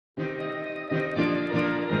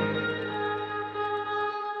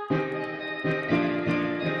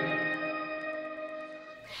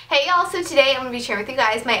Hey y'all, so today I'm going to be sharing with you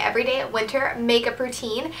guys my everyday winter makeup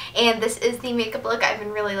routine, and this is the makeup look I've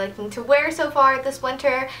been really liking to wear so far this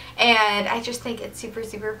winter, and I just think it's super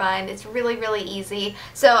fun. It's really easy.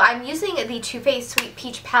 So I'm using the Too Faced Sweet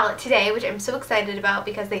Peach palette today, which I'm so excited about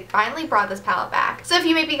because they finally brought this palette back. So if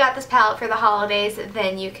you maybe got this palette for the holidays,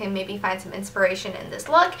 then you can maybe find some inspiration in this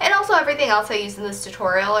look, and also everything else I use in this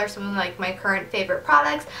tutorial are some of like my current favorite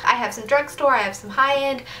products. I have some drugstore, I have some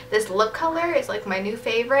high-end. This lip color is like my new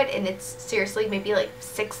favorite, and it's seriously maybe like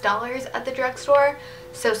 $6 at the drugstore.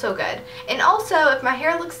 So good. And also, if my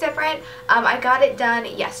hair looks different, I got it done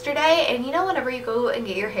yesterday, and you know whenever you go and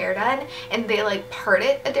get your hair done and they like part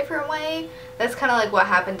it a different way, that's kind of like what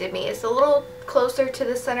happened to me. It's a little closer to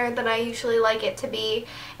the center than I usually like it to be,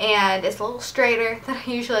 and it's a little straighter than I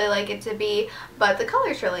usually like it to be, but the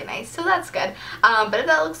color's really nice, so that's good. But if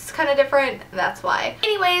that looks kind of different, that's why.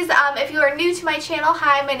 Anyways, if you are new to my channel,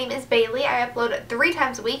 hi, my name is Bailey. I upload 3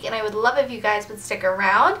 times a week, and I would love if you guys would stick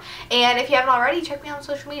around, and if you haven't already, check me out on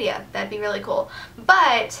social media. That'd be really cool.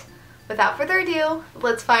 But without further ado,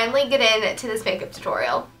 let's finally get into this makeup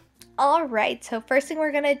tutorial. Alright, so first thing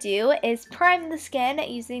we're going to do is prime the skin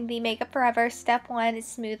using the Makeup Forever Step 1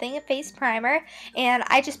 Smoothing Face Primer, and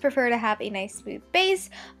I just prefer to have a nice smooth base,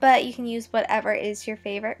 but you can use whatever is your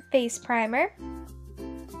favorite face primer.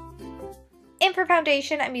 And for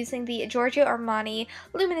foundation, I'm using the Giorgio Armani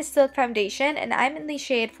Luminous Silk Foundation, and I'm in the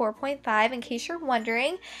shade 4.5 in case you're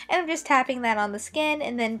wondering, and I'm just tapping that on the skin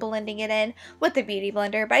and then blending it in with the Beauty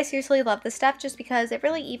Blender. But I seriously love this stuff just because it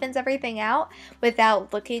really evens everything out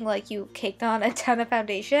without looking like you caked on a ton of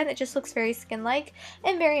foundation. It just looks very skin-like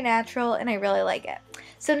and very natural, and I really like it.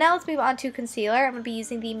 So now let's move on to concealer. I'm going to be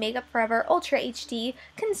using the Makeup Forever Ultra HD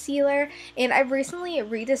Concealer, and I've recently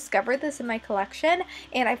rediscovered this in my collection,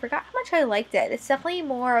 and I forgot how much I liked it. It's definitely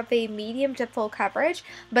more of a medium to full coverage,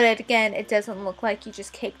 but again, it doesn't look like you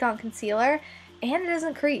just caked on concealer, and it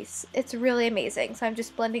doesn't crease. It's really amazing. So I'm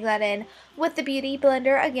just blending that in with the Beauty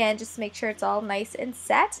Blender again, just to make sure it's all nice and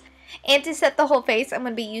set. And to set the whole face, I'm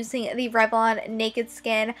going to be using the Revlon Naked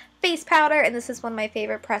Skin Face Powder, and this is one of my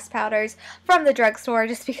favorite pressed powders from the drugstore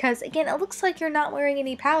just because, again, it looks like you're not wearing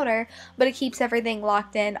any powder, but it keeps everything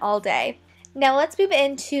locked in all day. Now let's move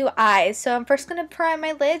into eyes. So I'm first going to prime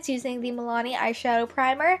my lids using the Milani Eyeshadow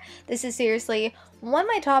Primer. This is seriously one of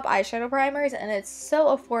my top eyeshadow primers, and it's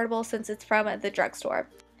so affordable since it's from the drugstore.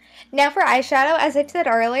 Now for eyeshadow, as I said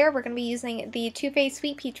earlier, we're going to be using the Too Faced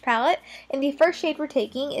Sweet Peach palette, and the first shade we're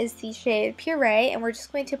taking is the shade Puree, and we're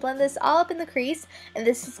just going to blend this all up in the crease, and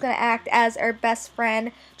this is going to act as our best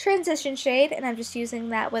friend transition shade, and I'm just using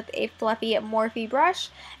that with a fluffy Morphe brush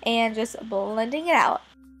and just blending it out.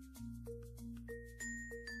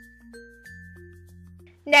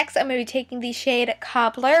 Next, I'm going to be taking the shade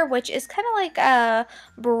Cobbler, which is kind of like a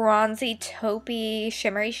bronzy, taupey,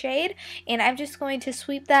 shimmery shade, and I'm just going to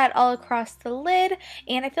sweep that all across the lid,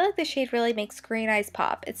 and I feel like the shade really makes green eyes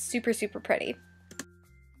pop. It's super pretty.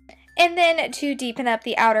 And then to deepen up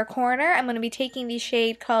the outer corner, I'm going to be taking the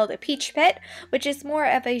shade called Peach Pit, which is more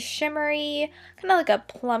of a shimmery, kind of like a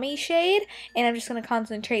plummy shade, and I'm just going to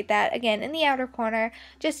concentrate that again in the outer corner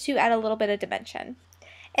just to add a little bit of dimension.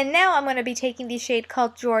 And now I'm going to be taking the shade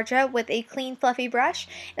called Giorgio with a clean fluffy brush,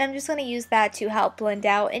 and I'm just going to use that to help blend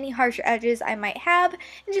out any harsh edges I might have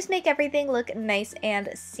and just make everything look nice and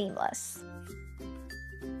seamless.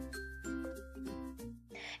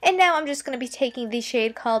 And now I'm just going to be taking the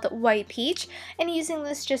shade called White Peach and using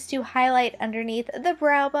this just to highlight underneath the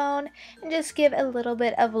brow bone and just give a little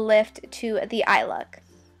bit of lift to the eye look.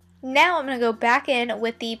 Now I'm going to go back in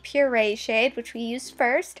with the Puree shade, which we used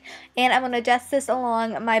first, and I'm going to dust this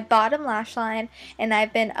along my bottom lash line, and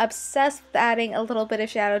I've been obsessed with adding a little bit of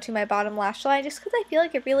shadow to my bottom lash line just because I feel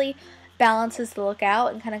like it really balances the look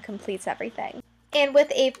out and kind of completes everything. And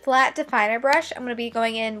with a flat definer brush, I'm going to be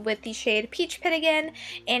going in with the shade Peach Pit again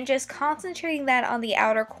and just concentrating that on the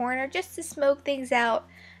outer corner just to smoke things out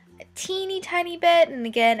a teeny tiny bit, and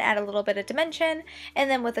again add a little bit of dimension,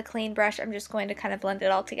 and then with a clean brush I'm just going to kind of blend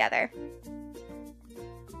it all together.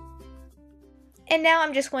 And now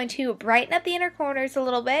I'm just going to brighten up the inner corners a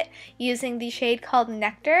little bit using the shade called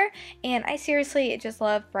Nectar, and I seriously just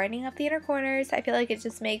love brightening up the inner corners. I feel like it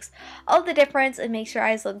just makes all the difference. It makes your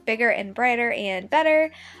eyes look bigger and brighter and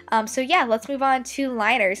better. So yeah, let's move on to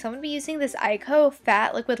liner. So I'm going to be using this Eyeko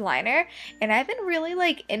Fat Liquid Liner, and I've been really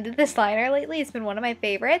like into this liner lately. It's been one of my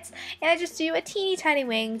favorites, and I just do a teeny tiny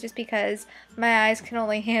wing just because my eyes can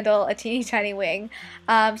only handle a teeny tiny wing.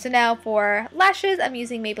 So now for lashes, I'm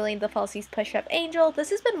using Maybelline the Falsies Push Up Angel. This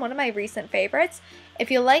has been one of my recent favorites. If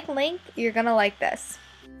you like length, you're gonna like this.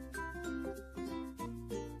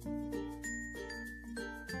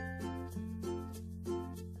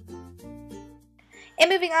 And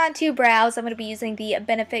moving on to brows, I'm going to be using the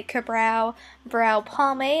Benefit Brow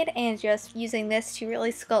Pomade and just using this to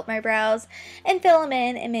really sculpt my brows and fill them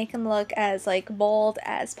in and make them look as like bold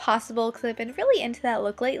as possible because I've been really into that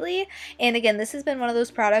look lately. And again, this has been one of those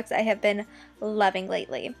products I have been loving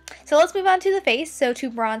lately. So let's move on to the face. So to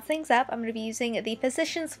bronze things up, I'm going to be using the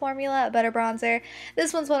Physicians Formula Butter Bronzer.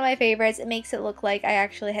 This one's one of my favorites. It makes it look like I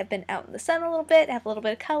actually have been out in the sun a little bit, have a little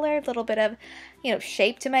bit of color, a little bit of, you know,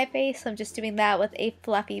 shape to my face. So I'm just doing that with a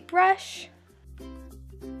fluffy brush.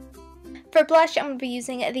 For blush, I'm going to be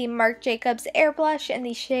using the Marc Jacobs Air Blush in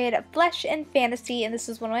the shade Flesh and Fantasy, and this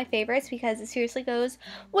is one of my favorites because it seriously goes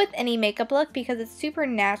with any makeup look because it's super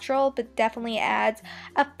natural but definitely adds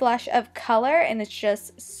a flush of color, and it's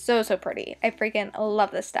just so pretty. I freaking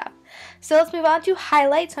love this stuff. So let's move on to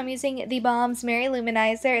highlights. I'm using TheBalm's Mary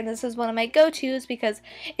Luminizer, and this is one of my go-tos because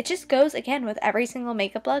it just goes, again, with every single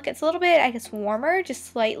makeup look. It's a little bit, I guess, warmer, just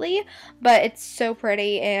slightly, but it's so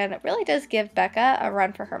pretty, and it really does give Becca a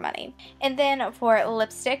run for her money. And then for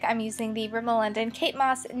lipstick, I'm using the Rimmel London Kate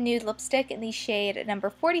Moss Nude Lipstick in the shade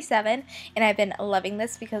number 47, and I've been loving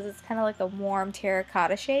this because it's kind of like a warm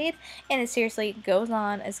terracotta shade, and it seriously goes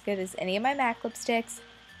on as good as any of my MAC lipsticks.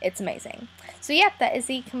 It's amazing. So yeah, that is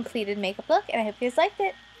the completed makeup look, and I hope you guys liked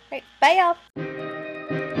it. All right, bye y'all!